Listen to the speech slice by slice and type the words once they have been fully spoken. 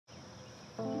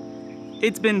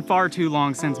It's been far too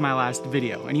long since my last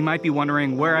video, and you might be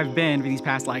wondering where I've been for these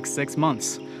past like 6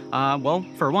 months. Well,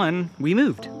 for one, we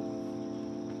moved.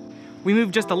 We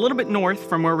moved just a little bit north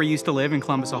from where we used to live in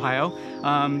Columbus, Ohio,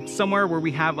 somewhere where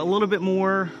we have a little bit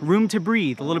more room to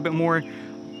breathe, a little bit more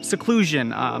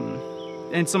seclusion,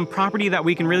 and some property that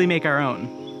we can really make our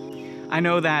own. I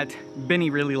know that Benny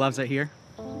really loves it here.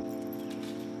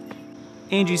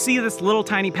 And you see this little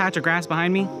tiny patch of grass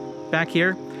behind me, back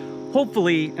here?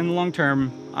 Hopefully, in the long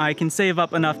term, I can save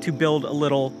up enough to build a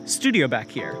little studio back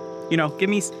here. You know, give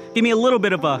me a little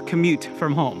bit of a commute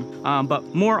from home,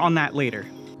 but more on that later.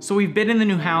 So we've been in the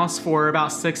new house for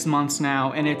about 6 months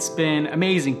now, and it's been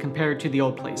amazing compared to the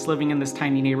old place, living in this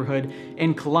tiny neighborhood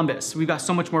in Columbus. We've got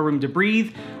so much more room to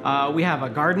breathe. We have a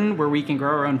garden where we can grow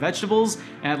our own vegetables.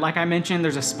 And like I mentioned,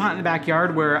 there's a spot in the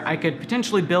backyard where I could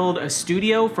potentially build a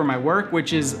studio for my work,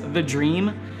 which is the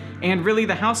dream. And really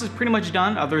the house is pretty much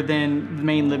done other than the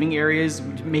main living areas,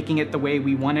 making it the way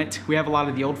we want it. We have a lot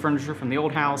of the old furniture from the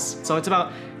old house. So it's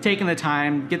about taking the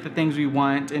time, get the things we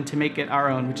want, and to make it our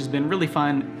own, which has been really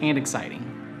fun and exciting.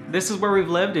 This is where we've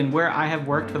lived and where I have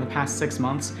worked for the past 6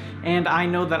 months. And I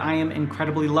know that I am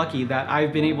incredibly lucky that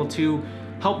I've been able to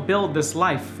help build this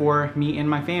life for me and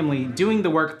my family, doing the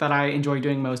work that I enjoy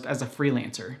doing most as a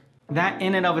freelancer. That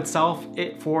in and of itself,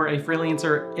 for a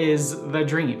freelancer, is the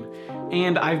dream.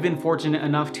 And I've been fortunate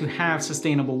enough to have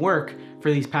sustainable work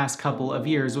for these past couple of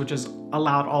years, which has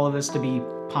allowed all of this to be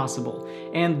possible.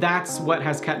 And that's what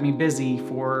has kept me busy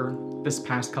for this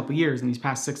past couple years and these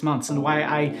past 6 months, and why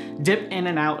I dip in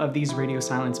and out of these radio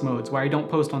silence modes, where I don't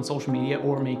post on social media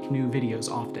or make new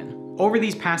videos often. Over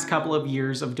these past couple of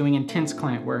years of doing intense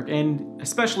client work, and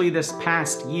especially this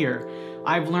past year,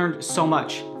 I've learned so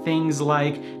much. Things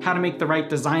like how to make the right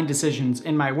design decisions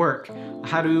in my work,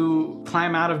 how to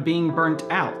climb out of being burnt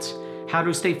out, how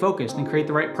to stay focused and create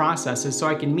the right processes so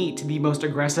I can meet the most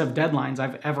aggressive deadlines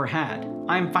I've ever had.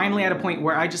 I'm finally at a point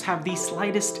where I just have the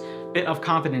slightest bit of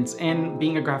confidence in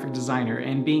being a graphic designer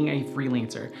and being a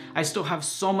freelancer. I still have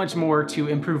so much more to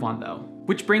improve on though.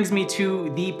 Which brings me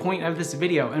to the point of this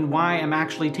video and why I'm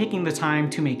actually taking the time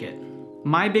to make it.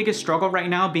 My biggest struggle right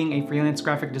now being a freelance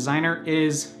graphic designer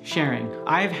is sharing.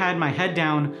 I've had my head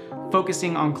down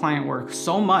focusing on client work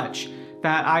so much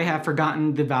that I have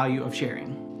forgotten the value of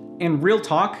sharing. In real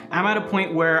talk, I'm at a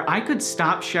point where I could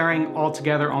stop sharing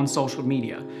altogether on social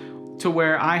media, to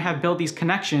where I have built these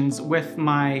connections with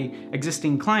my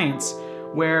existing clients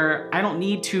where I don't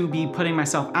need to be putting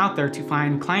myself out there to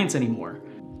find clients anymore.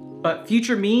 But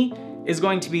future me is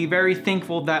going to be very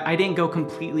thankful that I didn't go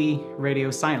completely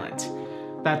radio silent.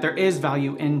 That there is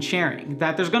value in sharing,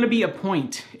 that there's gonna be a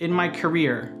point in my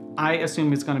career, I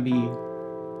assume it's gonna be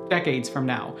decades from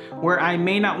now, where I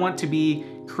may not want to be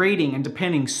creating and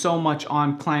depending so much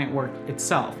on client work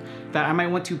itself, that I might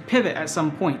want to pivot at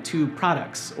some point to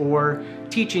products or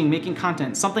teaching, making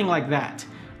content, something like that.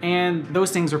 And those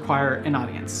things require an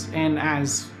audience. And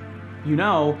as you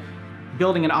know,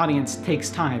 building an audience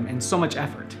takes time and so much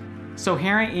effort. So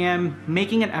here I am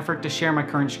making an effort to share my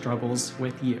current struggles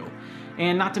with you.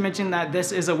 And not to mention that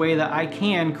this is a way that I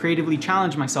can creatively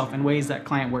challenge myself in ways that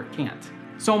client work can't.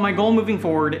 So my goal moving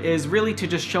forward is really to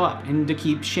just show up and to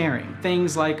keep sharing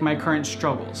things like my current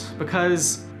struggles,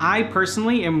 because I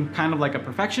personally am kind of like a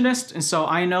perfectionist, and so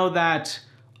I know that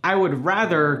I would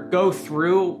rather go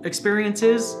through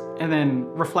experiences and then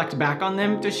reflect back on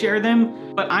them to share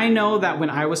them. But I know that when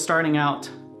I was starting out,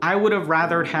 I would have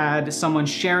rather had someone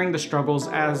sharing the struggles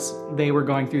as they were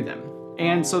going through them.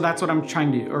 And so that's what I'm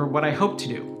trying to do, or what I hope to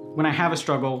do. When I have a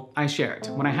struggle, I share it.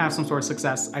 When I have some sort of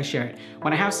success, I share it.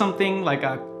 When I have something like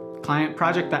a client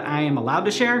project that I am allowed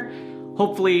to share,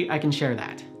 hopefully I can share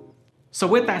that. So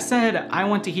with that said, I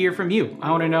want to hear from you. I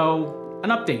want to know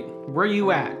an update. Where are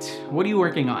you at? What are you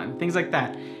working on? Things like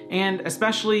that. And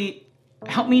especially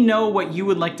help me know what you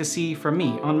would like to see from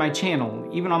me on my channel,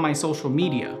 even on my social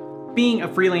media. Being a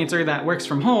freelancer that works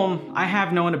from home, I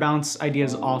have no one to bounce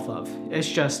ideas off of. It's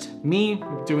just me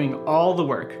doing all the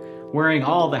work, wearing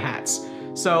all the hats.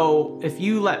 So if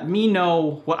you let me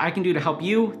know what I can do to help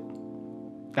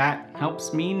you, that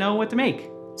helps me know what to make.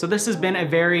 So this has been a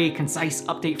very concise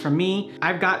update from me.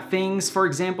 I've got things, for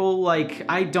example, like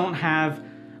I don't have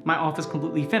my office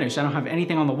completely finished. I don't have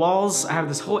anything on the walls. I have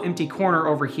this whole empty corner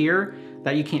over here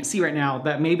that you can't see right now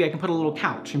that maybe I can put a little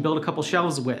couch and build a couple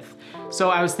shelves with. So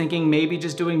I was thinking maybe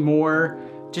just doing more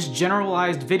just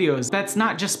generalized videos. That's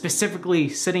not just specifically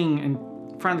sitting in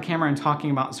front of the camera and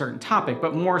talking about a certain topic,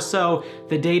 but more so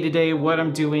the day-to-day, what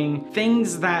I'm doing,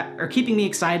 things that are keeping me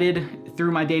excited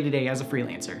through my day-to-day as a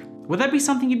freelancer. Would that be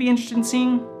something you'd be interested in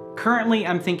seeing? Currently,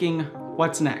 I'm thinking,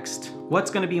 what's next?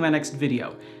 What's gonna be my next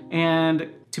video? And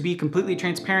to be completely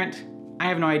transparent, I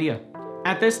have no idea.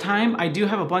 At this time, I do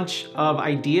have a bunch of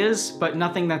ideas, but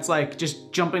nothing that's like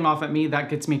just jumping off at me that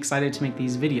gets me excited to make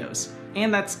these videos.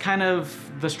 And that's kind of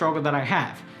the struggle that I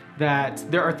have, that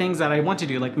there are things that I want to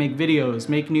do, like make videos,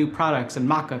 make new products and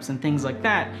mock-ups and things like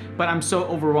that, but I'm so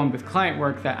overwhelmed with client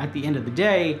work that at the end of the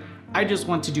day, I just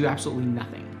want to do absolutely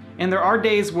nothing. And there are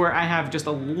days where I have just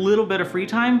a little bit of free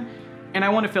time, and I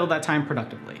want to fill that time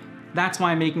productively. That's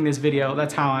why I'm making this video.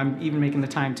 That's how I'm even making the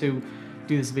time to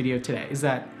do this video today, is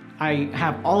that I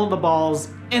have all of the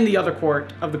balls in the other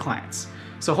court of the clients.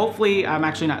 So hopefully I'm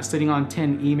actually not sitting on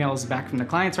 10 emails back from the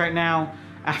clients right now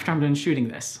after I'm done shooting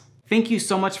this. Thank you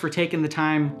so much for taking the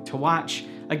time to watch.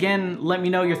 Again, let me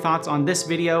know your thoughts on this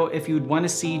video. If you'd want to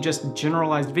see just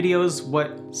generalized videos,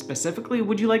 what specifically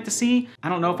would you like to see? I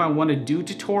don't know if I want to do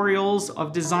tutorials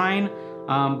of design,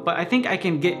 but I think I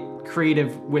can get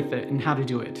creative with it and how to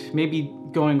do it. Maybe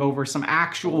going over some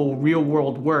actual real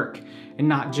world work and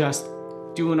not just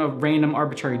doing a random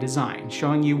arbitrary design,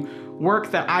 showing you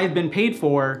work that I've been paid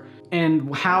for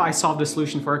and how I solved a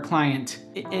solution for a client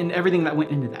and everything that went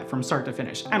into that from start to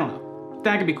finish. I don't know.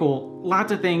 That could be cool.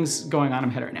 Lots of things going on in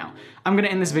my head right now. I'm gonna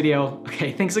end this video.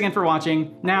 Okay, thanks again for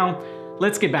watching. Now,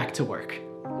 let's get back to work.